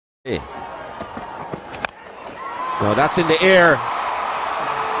No, that's in the air,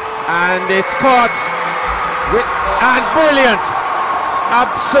 and it's caught and brilliant,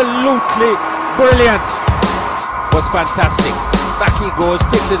 absolutely brilliant. Was fantastic. Back he goes,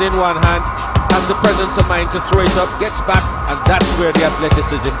 takes it in one hand, has the presence of mind to throw it up, gets back, and that's where the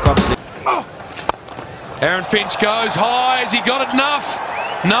athleticism comes in. Oh. Aaron Finch goes high. Has he got it enough?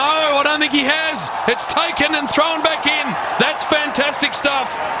 No, I don't think he has. It's taken and thrown back in. That's fantastic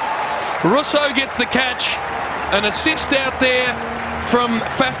stuff. Russo gets the catch. An assist out there from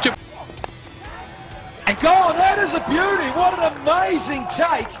Fafja. And go on, that is a beauty. What an amazing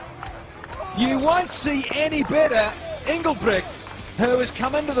take. You won't see any better. Engelbrecht, who has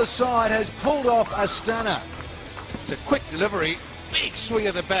come into the side, has pulled off a stunner. It's a quick delivery, big swing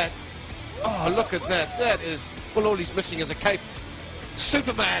of the bat. Oh, look at that. That is, well, all he's missing is a cape.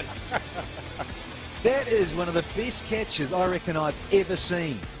 Superman. That is one of the best catches I reckon I've ever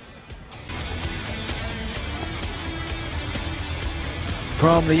seen.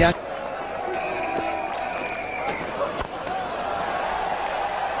 From the young...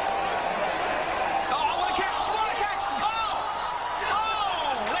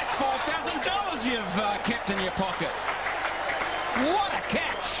 You've kept in your pocket. What a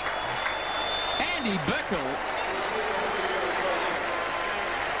catch! Andy Bickle.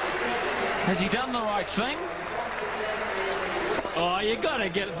 Has he done the right thing? Oh, you got to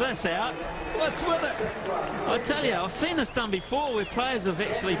get this out. What's with it? I tell you, I've seen this done before where players have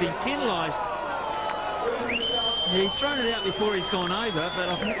actually been penalised. He's thrown it out before he's gone over, but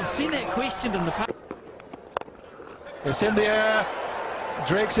I've seen that questioned in the past. It's in the air.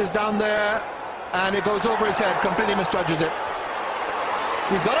 Drakes is down there. And it goes over his head, completely misjudges it.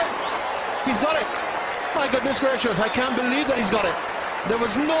 He's got it. He's got it. My goodness gracious, I can't believe that he's got it. There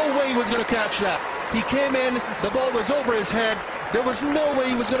was no way he was going to catch that. He came in, the ball was over his head. There was no way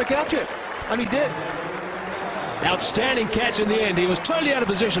he was going to catch it. And he did. Outstanding catch in the end. He was totally out of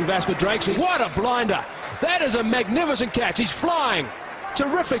position, Vasper Drakes. What a blinder. That is a magnificent catch. He's flying.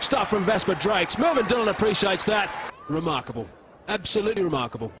 Terrific stuff from Vasper Drakes. Mervyn Dillon appreciates that. Remarkable. Absolutely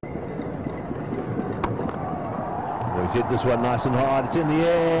remarkable. He's hit this one nice and hard. It's in the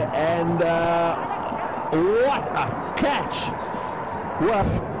air, and what a catch! Well,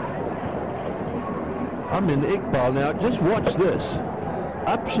 I'm in Iqbal now. Just watch this.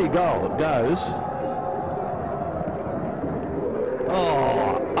 Up she goes.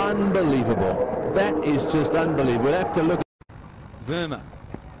 Oh, unbelievable! That is just unbelievable. We'll have to look. Verma,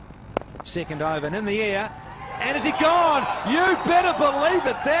 second over and in the air, and is he gone? You better believe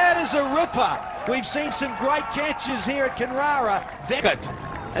it. That is a ripper. We've seen some great catches here at Kenrara.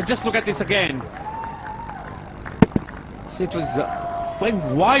 And just look at this again. It was went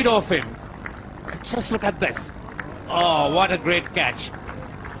wide off him. Just look at this. Oh, what a great catch.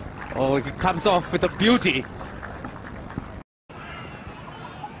 Oh, he comes off with a beauty.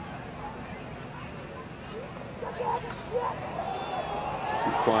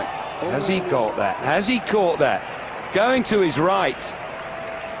 Has he caught that? Has he caught that? Going to his right.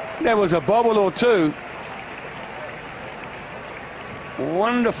 There was a bobble or two.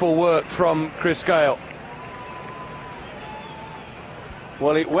 Wonderful work from Chris Gale.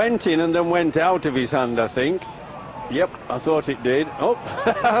 Well, it went in and then went out of his hand, I think. Yep, I thought it did. Oh,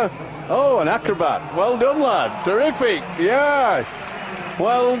 oh, an acrobat. Well done, lad. Terrific. Yes.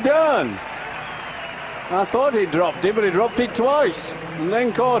 Well done. I thought he dropped it, but he dropped it twice and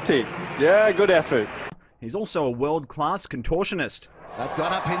then caught it. Yeah, good effort. He's also a world-class contortionist. That's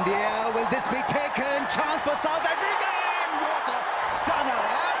gone up in the air. Will this be taken? Chance for South Africa. What a stunner.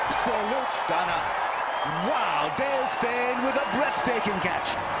 Absolute stunner. Wow, Dale Steyn with a breathtaking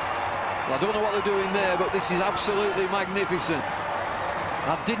catch. Well, I don't know what they're doing there, but this is absolutely magnificent.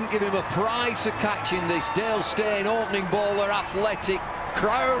 I didn't give him a prize for catching this. Dale Steyn, opening bowler, athletic,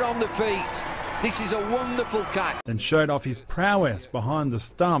 crowd on the feet. This is a wonderful catch. Then showed off his prowess behind the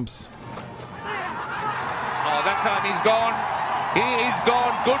stumps. Oh, that time he's gone. He is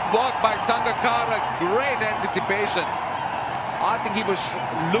gone. Good work by Sangakkara. Great anticipation. I think he was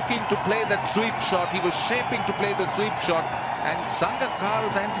looking to play that sweep shot. He was shaping to play the sweep shot. And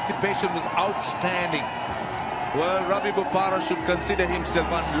Sangakkara's anticipation was outstanding. Well, Ravi Bopara should consider himself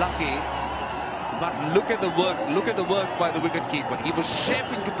unlucky. But look at the work by the wicketkeeper. He was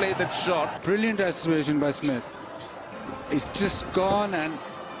shaping to play that shot. Brilliant acceleration by Smith. It's just gone and...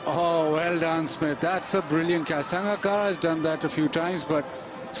 Oh, well done, Smith. That's a brilliant catch. Sangakkara has done that a few times, but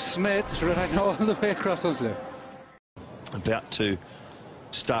Smith ran all the way across the cliff. About to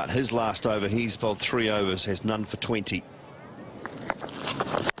start his last over. He's bowled 3 overs, has none for 20.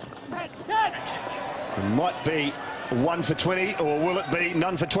 It might be 1 for 20, or will it be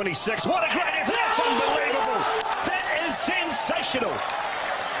none for 26? What a great effort! That's unbelievable! That is sensational!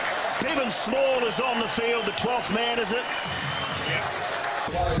 Bevan Small is on the field, the 12th man, is it?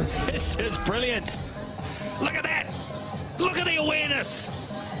 Yeah. This is brilliant. Look at that! Look at the awareness!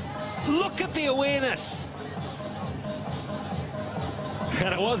 Look at the awareness!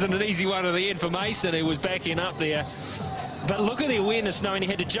 And it wasn't an easy one at the end for Mason, who was backing up there. But look at the awareness, knowing he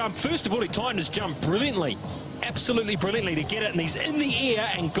had to jump. First of all, he timed his jump brilliantly. Absolutely brilliantly to get it, and he's in the air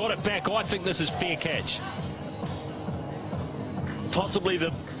and got it back. I think this is fair catch. Possibly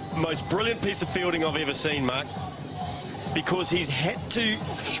the most brilliant piece of fielding I've ever seen, Mark, because he's had to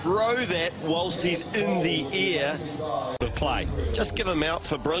throw that whilst he's in the air. Play. Just give him out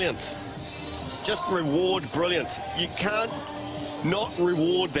for brilliance. Just reward brilliance. You can't not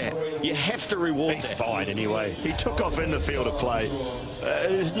reward that. You have to reward He's that. fine anyway. He took off in the field of play.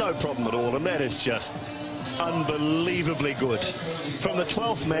 There's no problem at all, and that is just unbelievably good. From the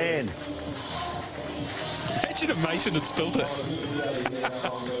 12th man. Imagine if Mason had spilled it.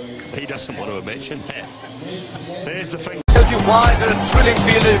 He doesn't want to imagine that. There's the thing. Tells you why the thrilling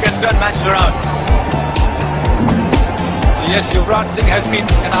fielder who can turn matches around. Yes, Yuvraj Singh has been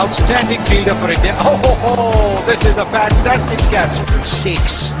an outstanding fielder for India. Oh, this is a fantastic catch.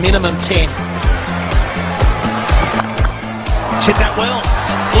 6, minimum 10. Hit that well.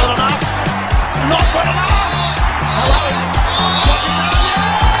 Well enough. Not good enough. Hello. Watching that.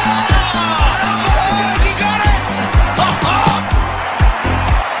 Yes! He got it.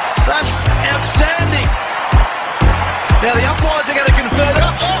 That's outstanding. Now the umpires are going to confer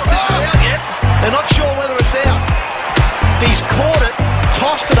that. Not sure this is out yet. They're not sure whether it's out. He's caught it,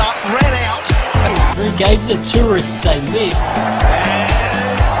 tossed it up, ran out. Who gave the tourists a lift?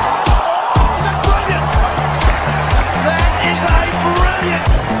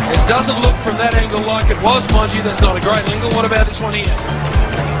 It doesn't look from that angle like it was, mind you. That's not a great angle. What about this one here?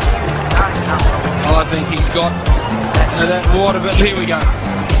 I think he's got that water, but here we go.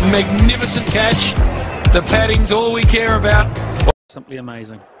 Magnificent catch. The padding's all we care about. Simply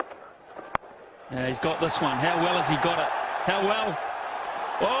amazing. And he's got this one. How well has he got it? How well?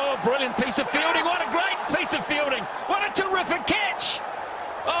 Oh, brilliant piece of fielding. What a great piece of fielding. What a terrific catch.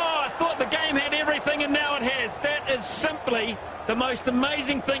 Oh, I thought the game had everything, and now it has. That is simply the most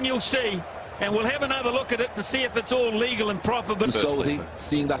amazing thing you'll see. And we'll have another look at it to see if it's all legal and proper. But So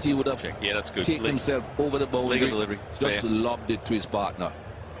seeing that he would have taken himself over the boundary, delivery. just lobbed it to his partner.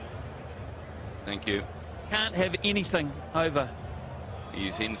 Thank you. can't have anything over.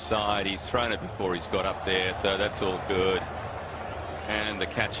 He's inside, he's thrown it before he's got up there, so that's all good. And the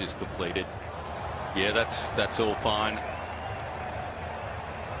catch is completed. Yeah, that's all fine.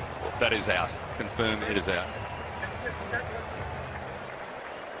 That is out. Confirm it is out.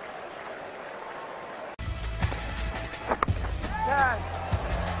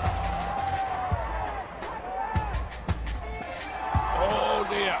 Oh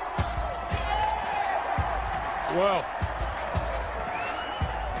dear. Well,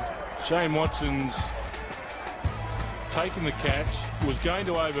 Shane Watson's taken the catch, was going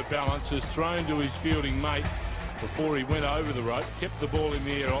to overbalance, has thrown to his fielding mate before he went over the rope, kept the ball in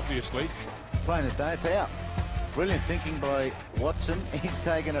the air obviously. Plain as day, it's out. Brilliant thinking by Watson. He's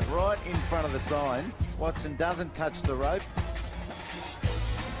taken it right in front of the sign. Watson doesn't touch the rope.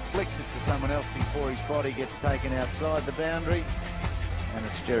 Flicks it to someone else before his body gets taken outside the boundary. And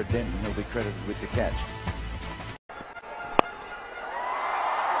it's Jared Denton who'll be credited with the catch.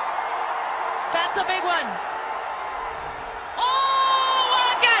 That's a big one. Oh, what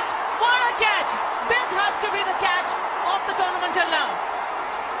a catch! What a catch! This has to be the catch of the tournament till now.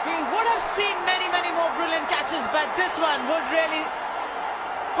 We would have seen many, many more brilliant catches, but this one would really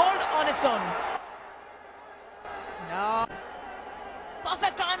hold on its own. No.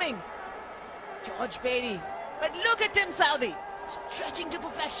 Perfect timing. George Beatty. But look at Tim Southey. Stretching to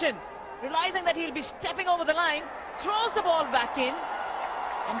perfection. Realizing that he'll be stepping over the line. Throws the ball back in.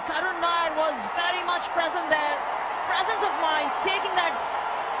 And Karun Nair was very much present there. Presence of mind, taking that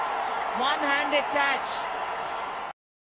one-handed catch.